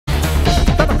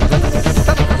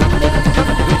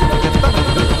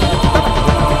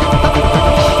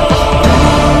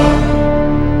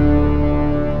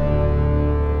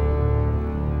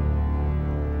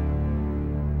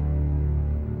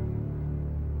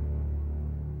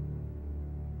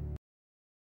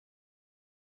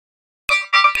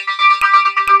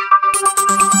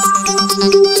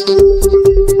Namaste,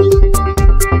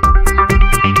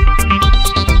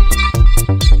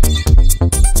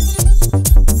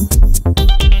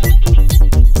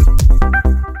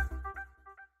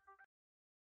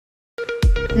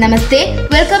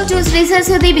 welcome to Sri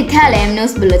Saraswati Vidyalayam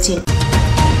News Bulletin.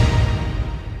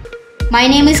 My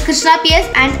name is Krishna PS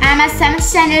and I am a 7th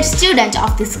standard student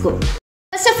of this school.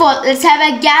 First of all, let's have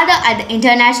a gather at the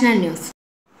international news.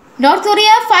 North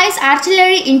Korea fires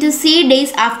artillery into sea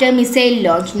days after missile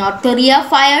launch. North Korea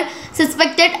fired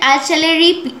suspected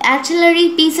artillery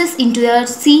pieces into the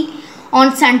sea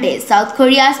on Sunday. South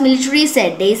Korea's military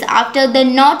said days after the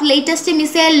North's latest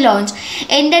missile launch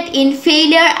ended in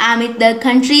failure amid the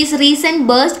country's recent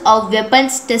burst of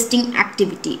weapons testing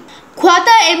activity.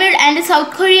 Qatar Emir and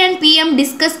South Korean PM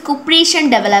discussed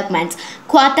cooperation developments.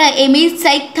 Qatar Emir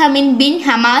Sheikh Tamim bin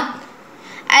Hamad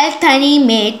Al Thani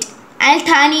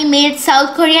met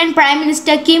South Korean Prime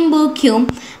Minister Kim Boo-kyung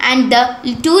and the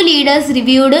two leaders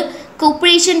reviewed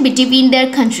cooperation between their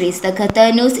countries, the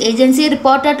Qatar news agency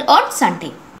reported on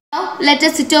Sunday. Now let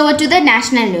us switch over to the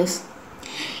national news.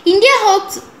 India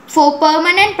hopes for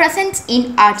permanent presence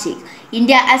in Arctic.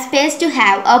 India aspires to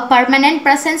have a permanent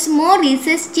presence, more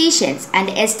research stations and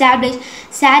establish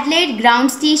satellite ground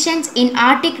stations in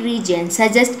Arctic regions,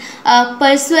 suggests a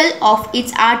pursuit of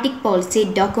its Arctic policy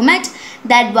document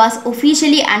that was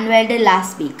officially unveiled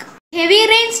last week. Heavy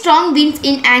rain, strong winds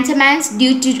in Andaman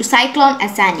due to cyclone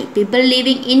Asani. People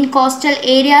living in coastal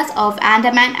areas of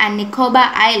Andaman and Nicobar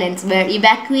Islands were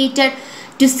evacuated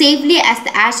to safely as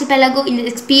the archipelago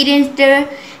experienced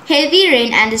heavy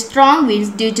rain and strong winds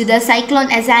due to the cyclone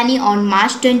Asani on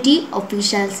March 20,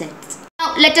 official says.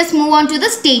 Now let us move on to the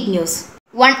state news.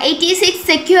 186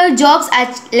 secure jobs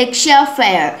at Lakshya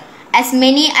Fair. As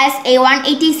many as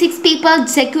 186 people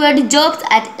secured jobs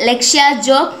at Lakshya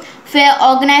Job Fair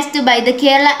organized by the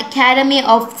Kerala Academy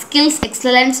of Skills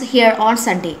Excellence here on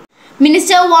Sunday.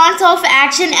 Minister warns of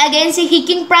action against the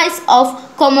hiking price of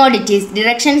commodities.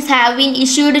 Directions have been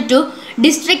issued to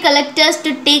district collectors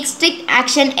to take strict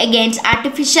action against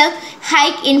artificial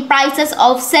hike in prices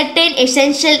of certain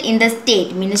essentials in the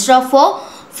state. Minister for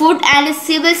Food and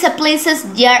Civil Supplies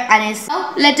J.R. Anis.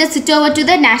 Now let us switch over to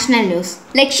the national news.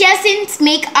 Lakshya Sin's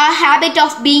make a habit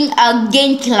of being a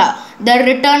game killer. The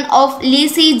return of Lee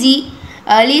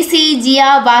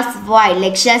Jia was wild.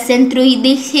 Lakshya Sen threw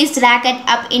his racket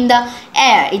up in the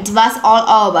air. It was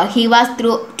all over. He was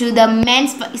through to the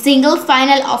men's singles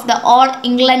final of the All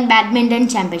England Badminton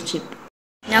Championship.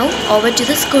 Now over to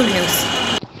the school news.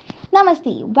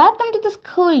 Namaste. Welcome to the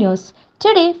school news.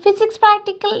 Today, physics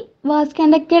practical was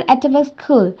conducted at our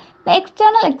school. The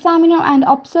external examiner and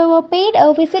observer paid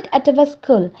a visit at our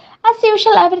school. As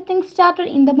usual, everything started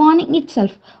in the morning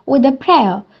itself with a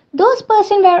prayer. Those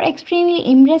persons were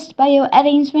extremely impressed by our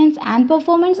arrangements and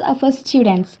performance of our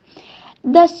students.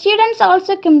 The students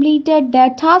also completed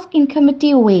their task in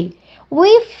committee way.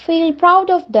 We feel proud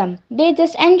of them. They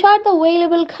just enjoyed the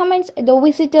valuable comments at the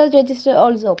visitors register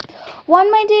also.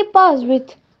 One my day passed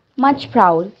with much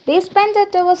proud. They spent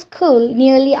at our school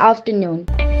nearly afternoon.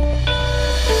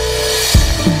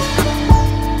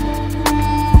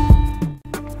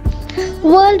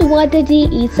 World Water Day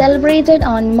is celebrated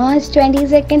on March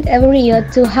 22nd every year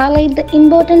to highlight the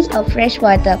importance of fresh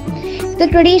water. The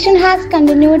tradition has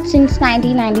continued since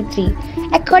 1993.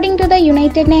 According to the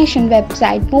United Nations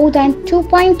website, more than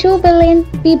 2.2 billion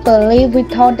people live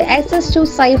without the access to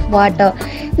safe water.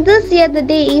 This year, the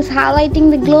day is highlighting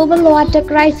the global water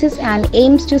crisis and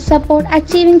aims to support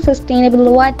achieving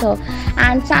sustainable water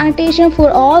and sanitation for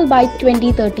all by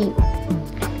 2030.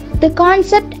 The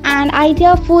concept and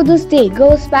idea for this day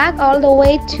goes back all the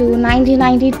way to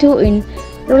 1992 in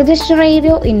Rio de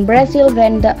Janeiro in Brazil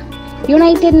when the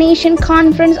United Nations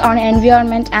Conference on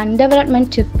Environment and Development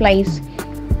took place.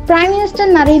 Prime Minister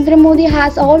Narendra Modi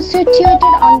has also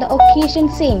tweeted on the occasion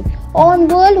saying, "On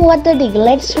World Water Day,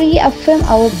 let's reaffirm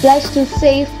our pledge to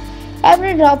save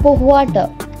every drop of water."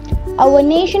 Our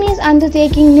nation is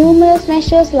undertaking numerous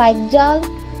measures like Jal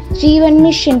Jeevan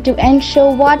Mission to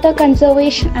ensure water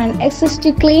conservation and access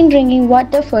to clean drinking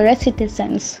water for our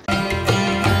citizens.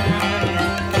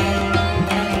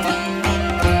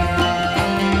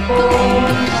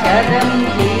 Shadam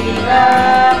Jiva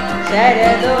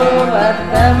Sharado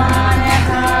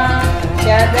Vartamanaha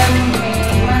Shadam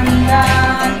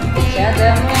Hemandan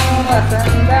Shadamo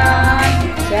Vasandan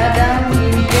Shadam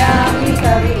Vidyami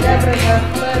Kavita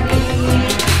Prasapati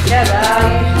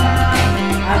Shadayushman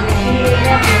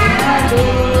Abhisheka Punadu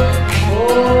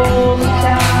Om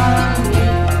Shanti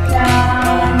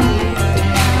Shanti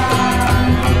Shanti.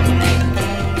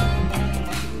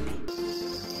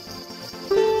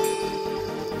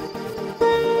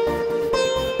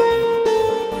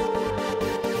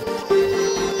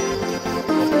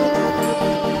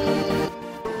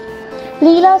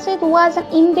 Leela Seth was an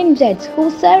Indian judge who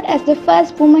served as the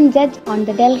first woman judge on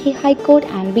the Delhi High Court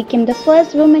and became the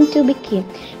first woman to become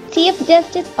Chief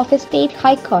Justice of a state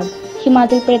high court,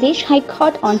 Himachal Pradesh High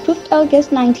Court on 5th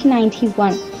August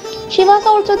 1991. She was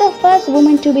also the first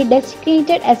woman to be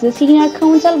designated as the senior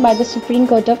counsel by the Supreme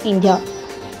Court of India.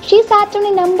 She sat on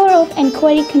a number of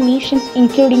inquiry commissions,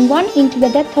 including one into the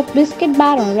death of Biscuit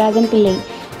Baron Rajan Pillai,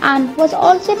 and was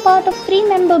also part of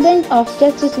three-member bench of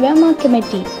Justice Verma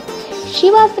Committee. She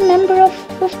was a member of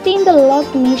 15th Law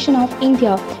Commission of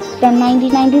India from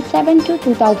 1997 to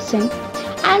 2000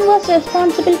 and was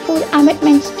responsible for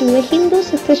amendments to the Hindu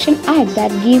Succession Act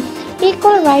that gave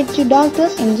equal rights to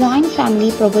daughters in joint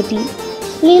family property.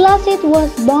 Leela Seth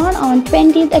was born on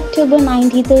 20th October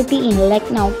 1930 in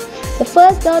Lucknow, the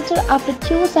first daughter after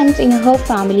two sons in her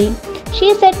family.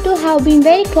 She is said to have been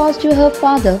very close to her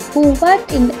father, who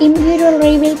worked in the Imperial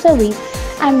Railway Service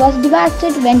and was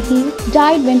devastated when he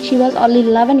died when she was only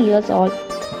 11 years old.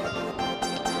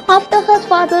 After her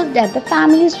father's death, the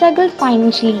family struggled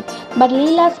financially, but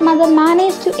Leela's mother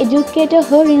managed to educate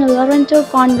her in a Lorenzo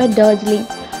convent, Darjeeling.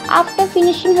 After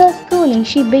finishing her schooling,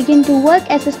 she began to work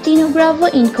as a stenographer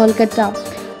in Kolkata.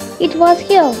 It was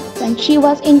here when she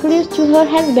was introduced to her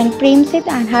husband Prem Seth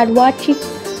and had what she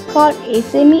called a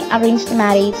semi-arranged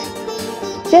marriage.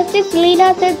 Justice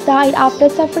Leela Seth died after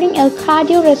suffering a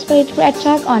cardiorespiratory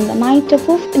attack on the night of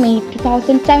 5th May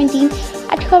 2017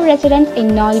 at her residence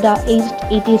in Noida, aged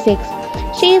 86.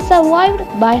 She is survived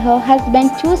by her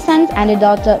husband, two sons and a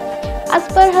daughter. As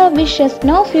per her wishes,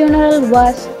 no funeral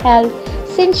was held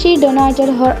since she donated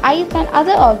her eyes and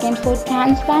other organs for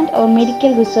transplant or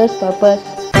medical research purpose.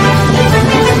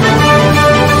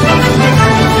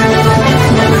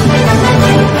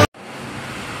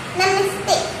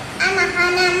 Namaste, I'm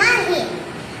Ahana Mahi.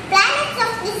 Planets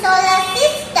of the solar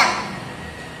system: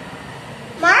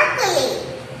 Mercury,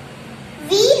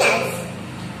 Venus,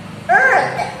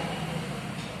 Earth,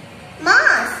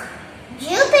 Mars,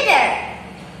 Jupiter,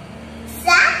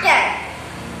 Saturn,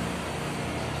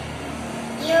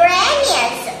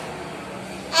 Uranus,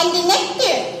 and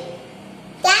Neptune.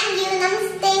 Thank you.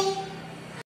 Namaste.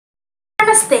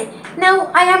 Namaste.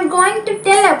 Now I am going to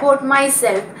tell about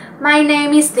myself. My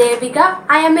name is Devika.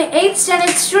 I am an 8th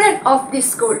standard student of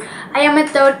this school. I am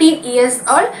 13 years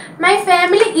old. My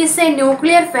family is a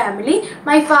nuclear family.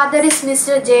 My father is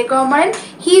Mr. J. Gomaran.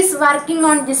 He is working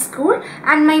on this school,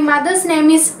 and my mother's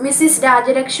name is Mrs.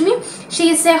 Rajalakshmi.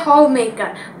 She is a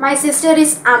homemaker. My sister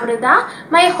is Amrita.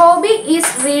 My hobby is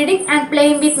reading and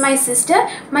playing with my sister.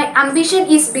 My ambition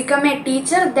is become a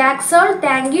teacher. That's all.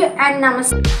 Thank you and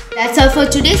namaste. That's all for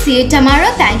today. See you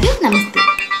tomorrow. Thank you. Namaste.